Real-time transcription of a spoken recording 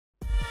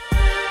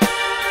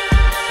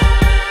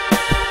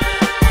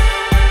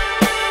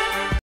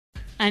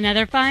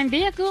Another fine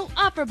vehicle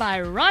offered by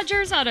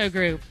Rogers Auto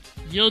Group.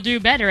 You'll do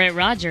better at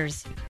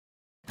Rogers.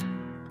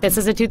 This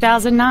is a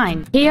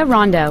 2009 Kia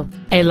Rondo.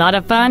 A lot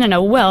of fun and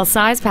a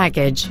well-sized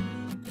package.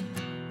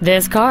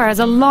 This car has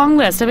a long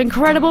list of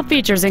incredible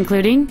features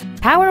including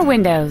power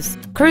windows,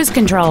 cruise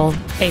control,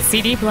 a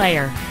CD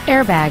player,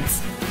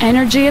 airbags,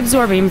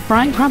 energy-absorbing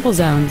front crumple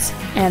zones,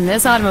 and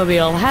this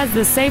automobile has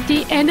the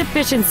safety and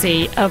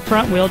efficiency of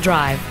front-wheel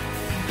drive.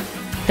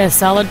 The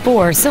solid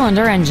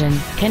 4-cylinder engine,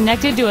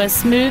 connected to a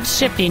smooth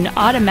shifting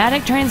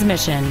automatic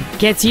transmission,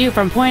 gets you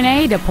from point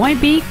A to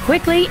point B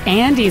quickly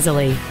and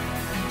easily.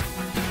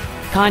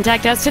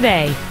 Contact us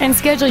today and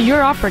schedule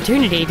your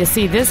opportunity to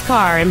see this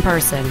car in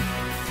person.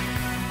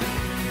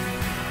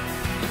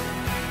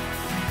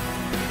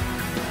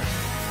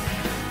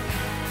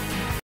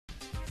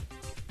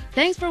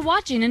 Thanks for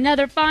watching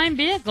another fine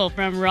vehicle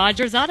from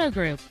Rogers Auto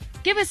Group.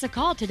 Give us a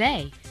call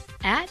today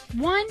at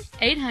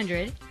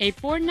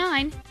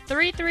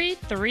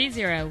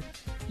 1-800-849-3330.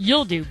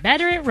 You'll do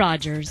better at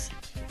Rogers.